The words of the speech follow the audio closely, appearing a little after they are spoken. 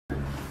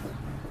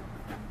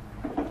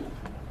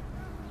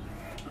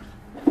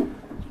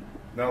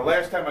Now,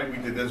 last time we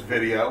did this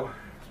video,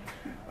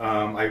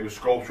 I was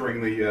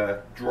sculpturing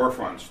the drawer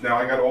fronts. Now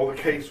I got all the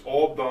case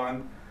all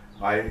done.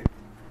 I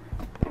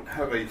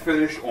have a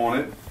finish on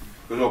it,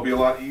 but it'll be a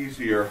lot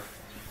easier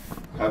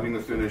having the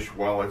finish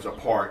while it's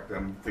apart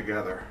than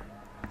together.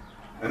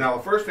 And now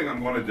the first thing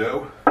I'm going to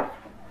do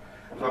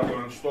is I'm going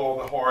to install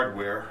the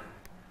hardware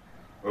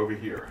over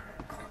here.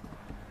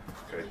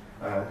 Okay,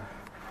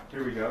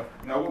 here we go.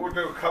 Now what we're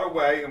going to cut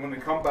away, and when we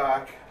come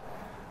back,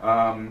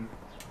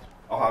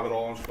 I'll have it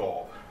all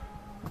installed.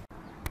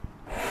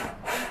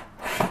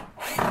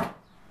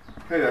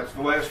 Okay, that's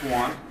the last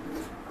one.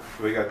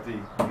 So we got the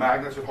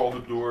magnets that hold the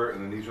door,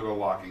 and then these are the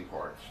locking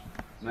parts.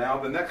 Now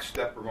the next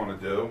step we're going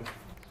to do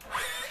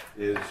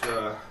is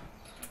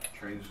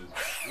change the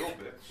drill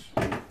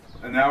bits.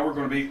 And now we're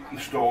going to be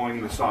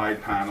installing the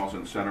side panels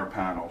and center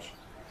panels.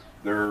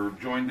 They're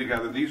joined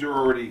together. These are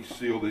already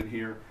sealed in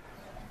here.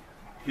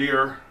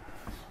 Here,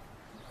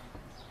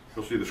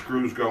 you'll see the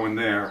screws go in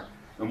there.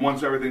 And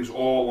once everything's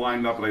all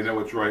lined up and I know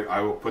it's right,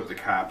 I will put the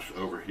caps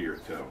over here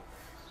too.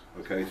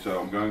 Okay, so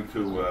I'm going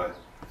to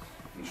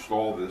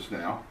install this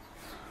now.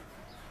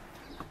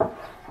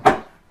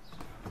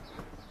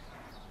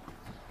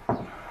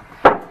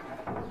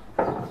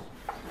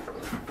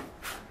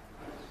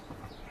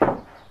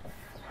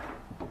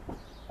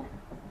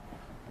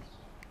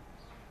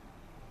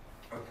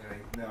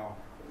 Now,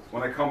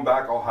 when I come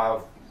back, I'll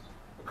have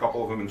a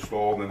couple of them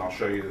installed, and I'll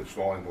show you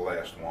installing the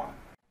last one.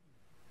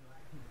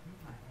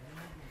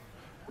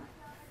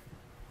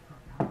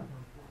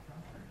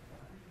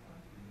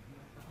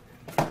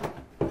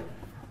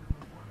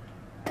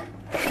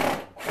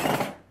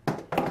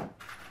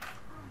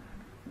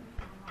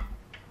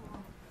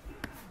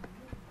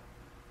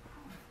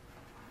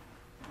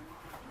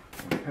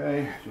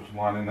 Okay, just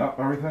lining up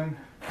everything.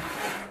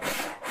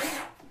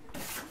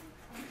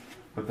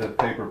 Put that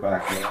paper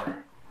back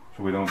there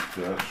so we don't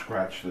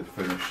scratch the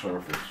finished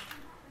surface.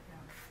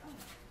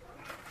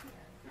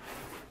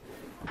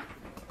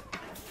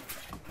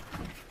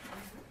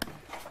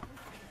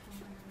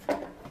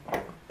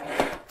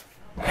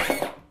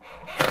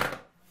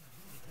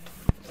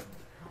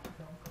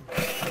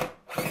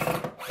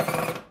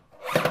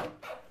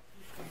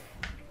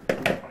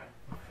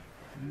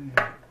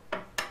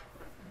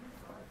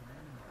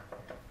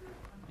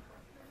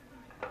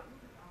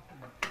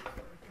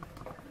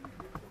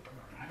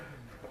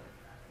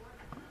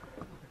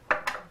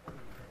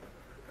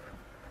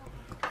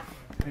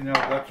 You know,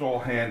 that's all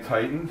hand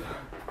tightened.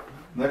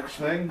 Next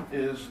thing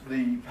is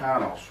the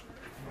panels.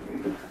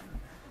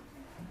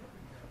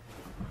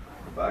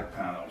 Back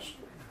panels.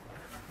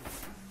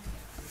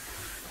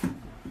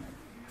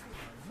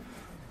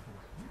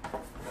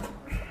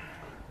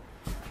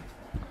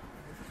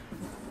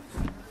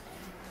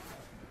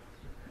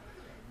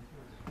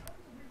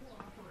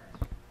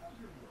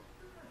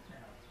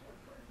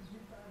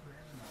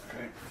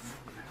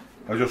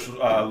 I was just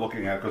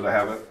looking at it because I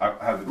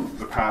have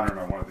the pattern.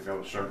 I wanted to go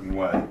a certain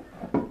way.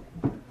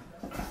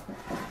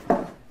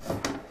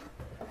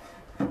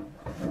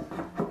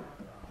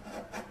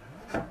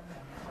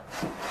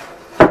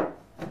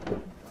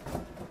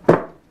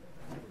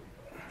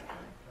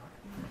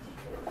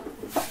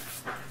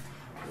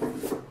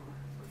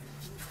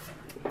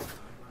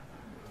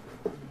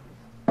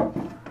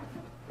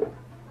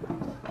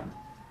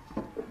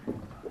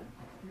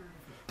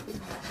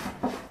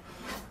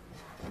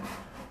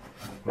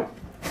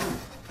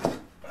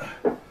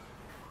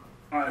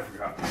 I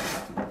forgot.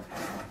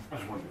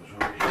 This one goes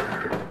over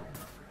here.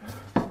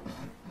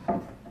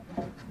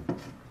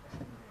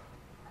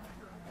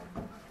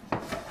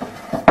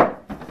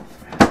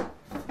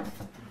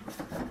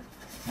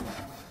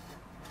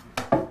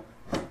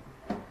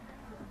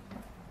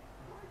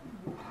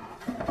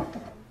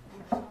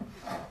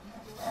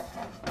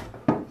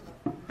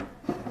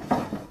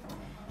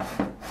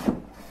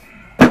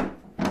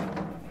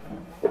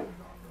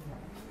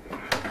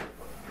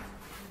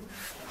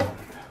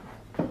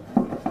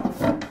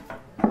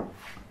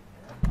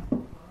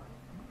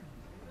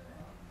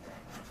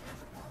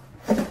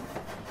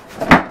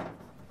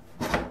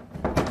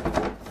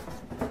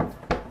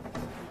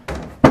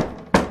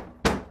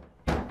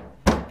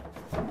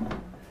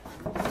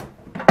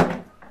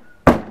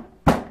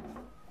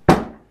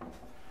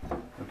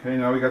 Okay,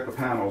 now we got the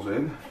panels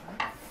in.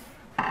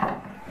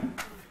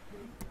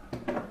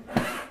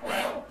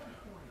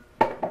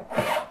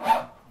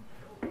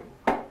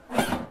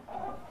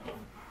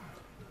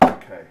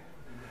 Okay,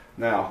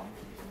 now,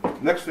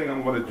 next thing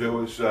I'm going to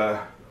do is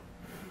I'm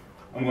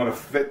going to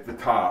fit the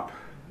top.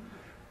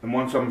 And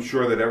once I'm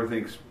sure that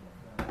everything's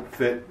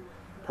fit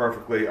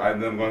perfectly, I'm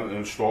then going to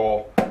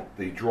install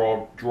the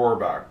drawer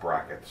back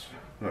brackets.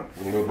 Okay.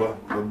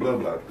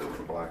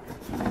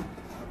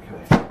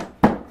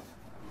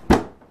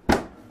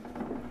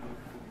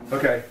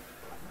 Okay,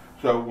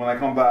 so when I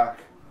come back,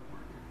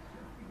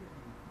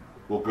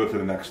 we'll go to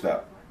the next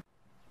step.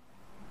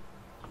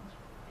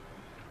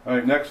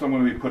 Alright, next I'm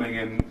going to be putting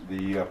in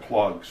the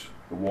plugs,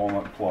 the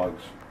walnut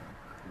plugs.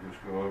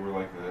 Just go over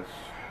like this.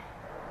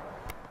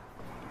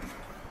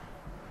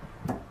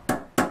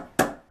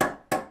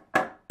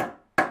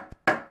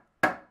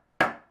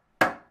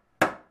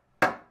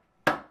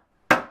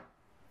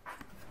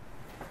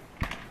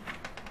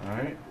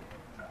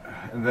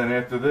 And then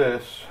after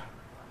this,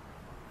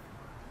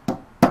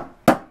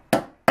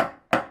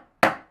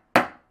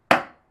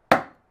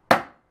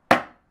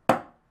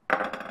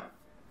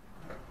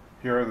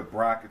 here are the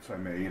brackets I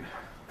made.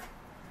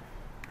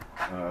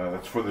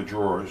 That's for the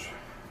drawers.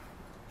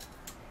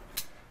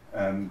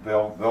 And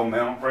they'll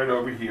mount right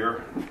over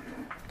here.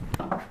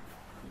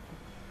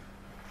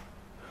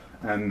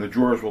 And the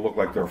drawers will look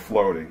like they're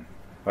floating.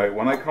 All right,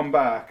 when I come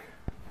back,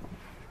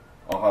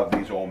 I'll have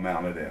these all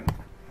mounted in.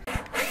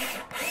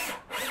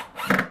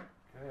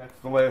 Okay, that's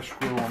the last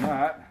screw on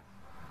that.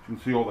 You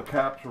can see all the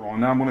caps are on.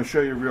 Now I'm going to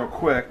show you real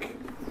quick.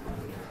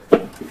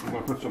 I'm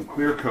going to put some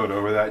clear coat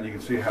over that, and you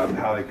can see how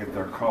they get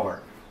their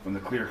color when the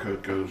clear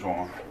coat goes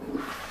on.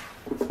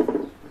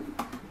 You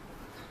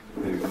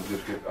can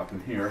just get up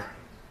in here.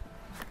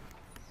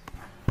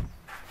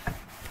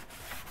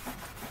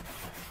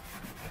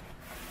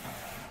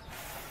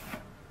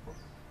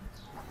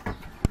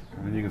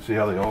 And you can see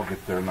how they all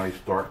get their nice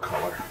dark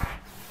color.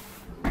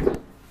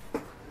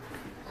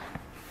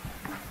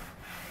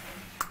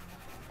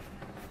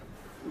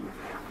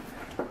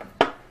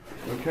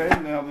 Okay,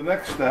 now the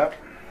next step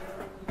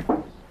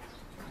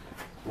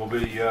will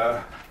be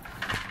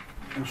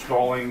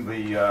installing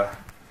the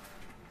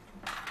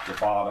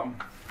bottom.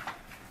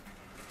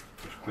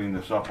 Just clean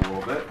this up a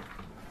little bit.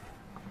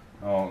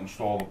 I'll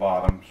install the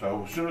bottom.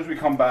 So as soon as we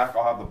come back,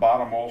 I'll have the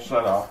bottom all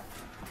set up,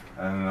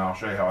 and then I'll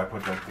show you how I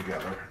put that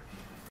together.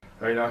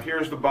 All right, now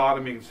here's the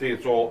bottom. You can see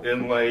it's all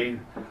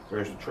inlaid.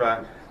 There's the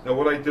track. Now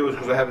what I do is,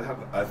 because I have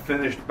a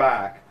finished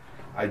back,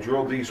 I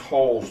drill these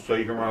holes so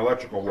you can run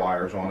electrical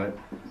wires on it,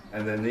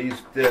 and then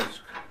these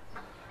discs,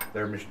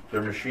 they're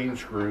machine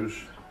screws,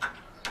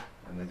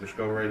 and they just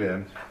go right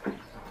in.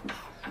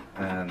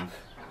 And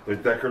they're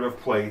decorative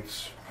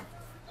plates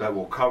that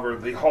will cover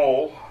the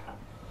hole.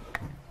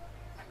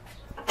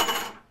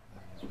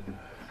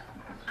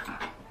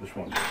 This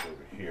one goes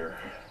over here.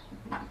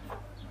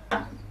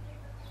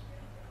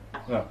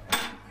 No.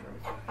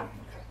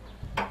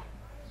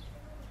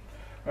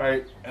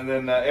 Alright, and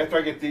then after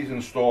I get these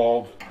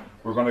installed,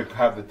 we're going to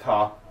have the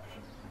top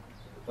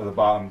or the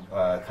bottom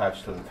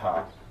attached to the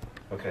top.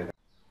 Okay.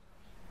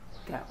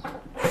 Go.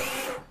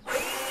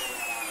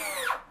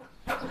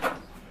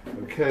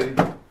 Okay,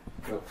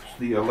 that's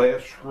the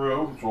last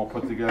screw. It's all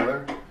put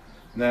together.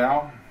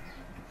 Now,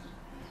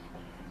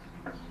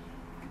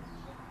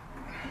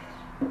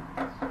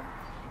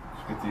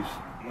 let's get these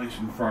nice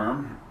and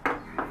firm.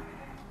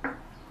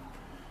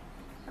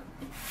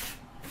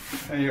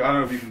 Hey, I don't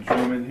know if you can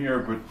zoom in here,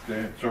 but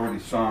it's already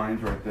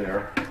signed right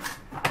there.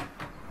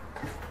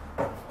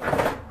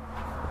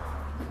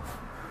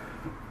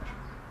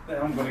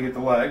 Now I'm going to get the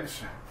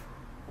legs.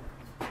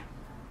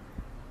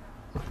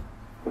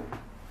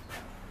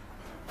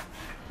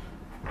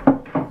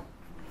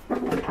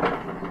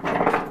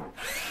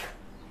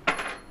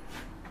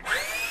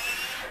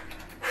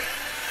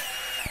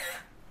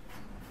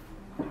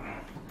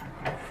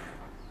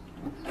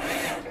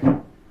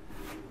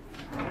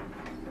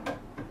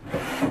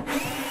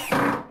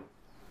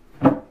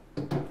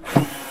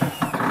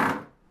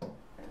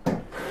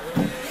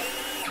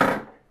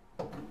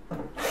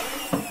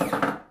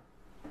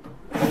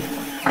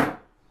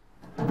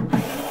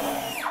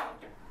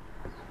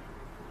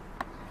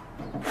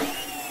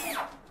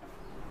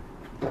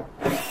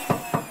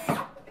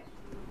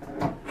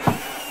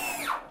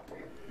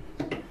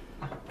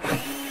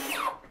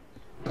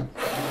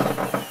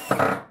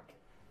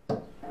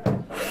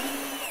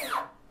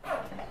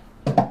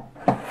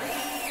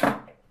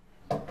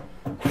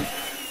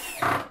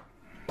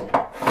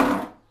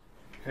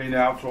 Okay,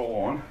 now it's all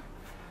on.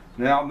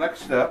 Now,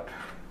 next step,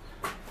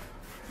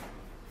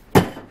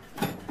 we're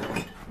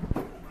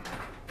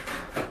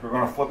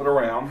going to flip it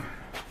around.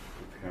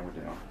 Put the camera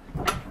down.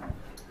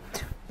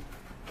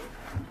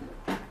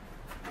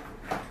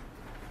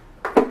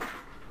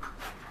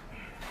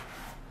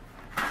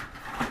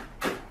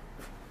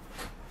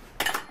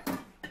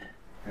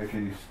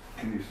 Okay,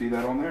 can you see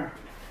that on there?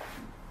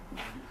 All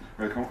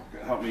right, come on,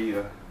 help me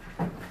flip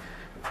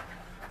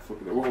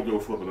it. What we'll do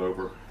is flip it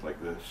over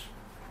like this.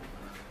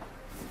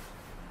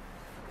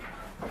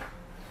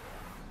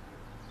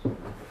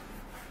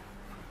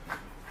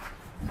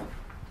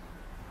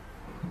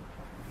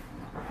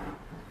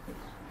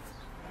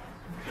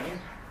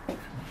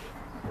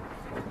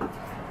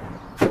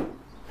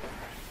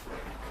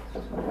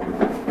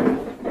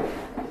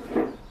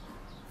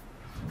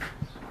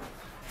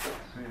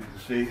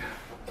 See,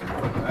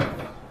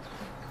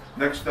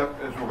 next step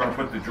is we're going to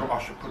put the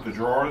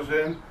drawers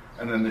in,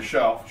 and then the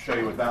shelf. Show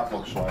you what that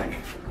looks like.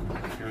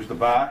 Here's the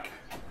back.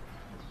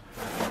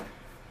 As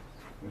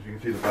you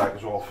can see, the back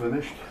is all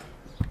finished.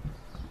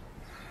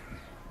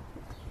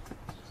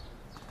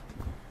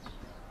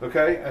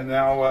 Okay, and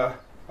now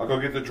I'll go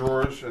get the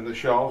drawers and the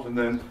shelves, and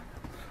then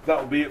that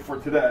will be it for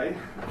today.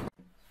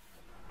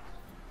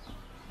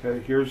 Okay,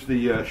 here's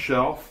the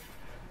shelf.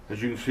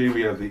 As you can see,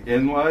 we have the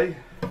inlay.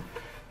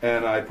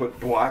 And I put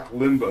black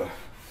limba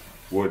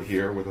wood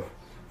here with a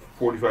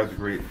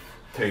 45-degree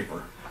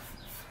taper.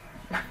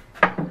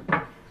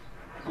 A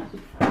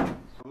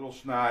little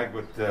snag,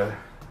 but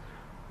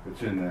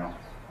it's in now.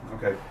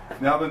 Okay,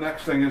 now the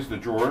next thing is the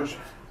drawers.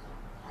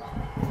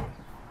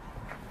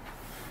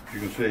 You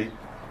can see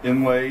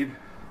inlaid,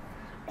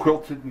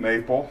 quilted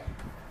maple.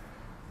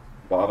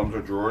 Bottoms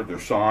are drawered, they're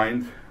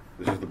signed.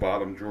 This is the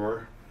bottom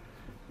drawer.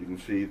 You can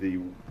see the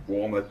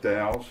walnut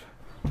dowels,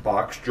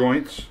 box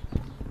joints,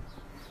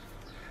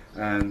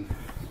 and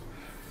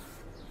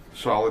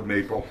solid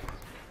maple.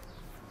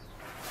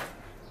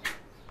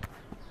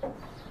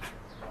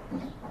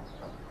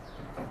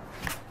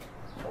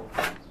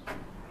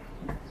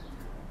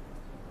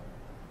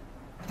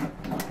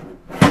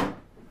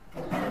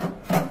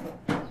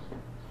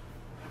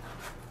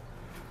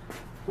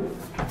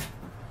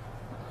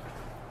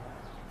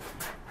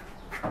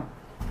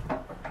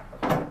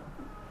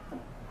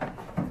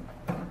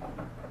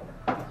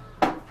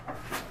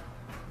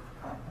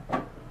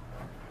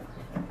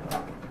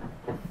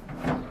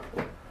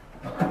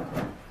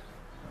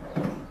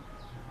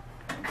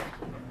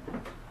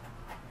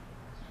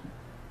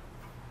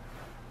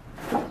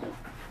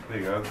 There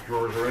you go, the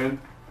drawers are in.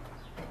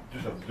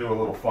 Just have to do a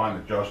little fine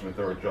adjustment,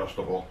 they're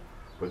adjustable,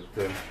 but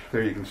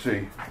there you can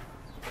see.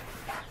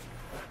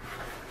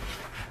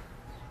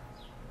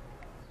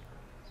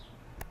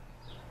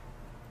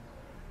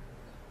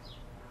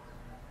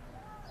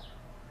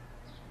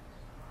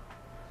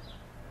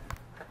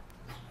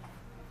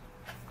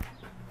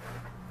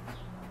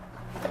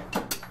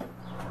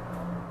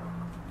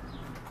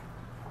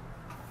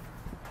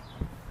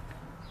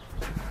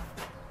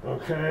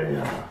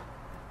 Okay,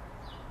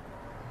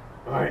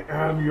 I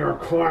am your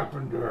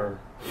carpenter.